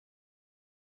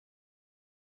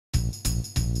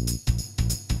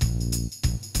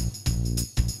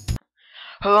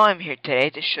Hello, I'm here today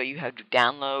to show you how to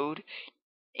download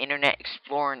Internet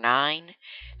Explorer 9.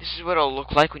 This is what it'll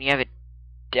look like when you have it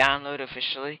download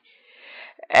officially.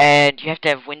 And you have to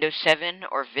have Windows 7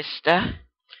 or Vista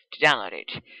to download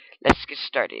it. Let's get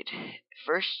started.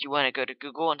 First, you want to go to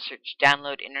Google and search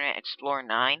Download Internet Explorer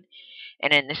 9.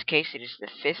 And in this case, it is the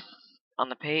 5th on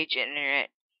the page. Internet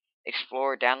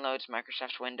Explorer downloads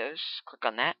Microsoft Windows. Click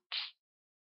on that.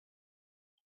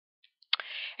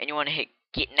 And you want to hit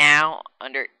Get Now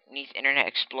underneath Internet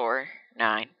Explorer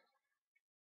 9.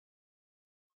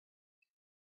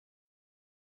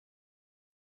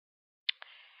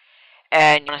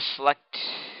 And you want to select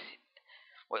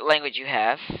what language you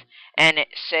have, and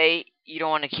say you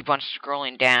don't want to keep on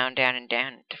scrolling down and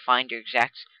down to find your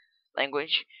exact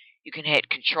language. You can hit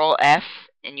Control F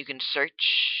and you can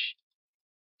search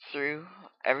through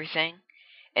everything,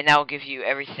 and that will give you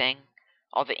everything,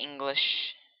 all the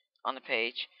English on the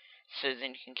page, so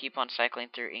then you can keep on cycling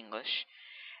through English.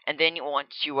 And then what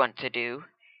you want to do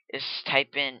is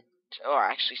type in, or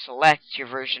actually select your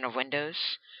version of Windows,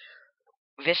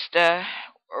 Vista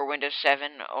or Windows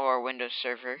 7 or Windows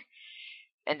Server,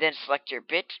 and then select your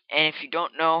bit. And if you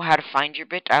don't know how to find your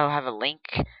bit, I'll have a link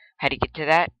how to get to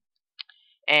that.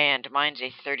 And mine's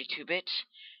a 32-bit,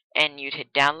 and you'd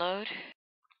hit download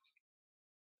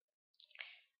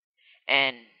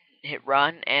and hit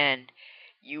run, and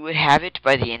you would have it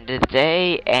by the end of the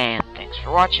day. And thanks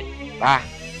for watching.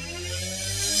 Bye.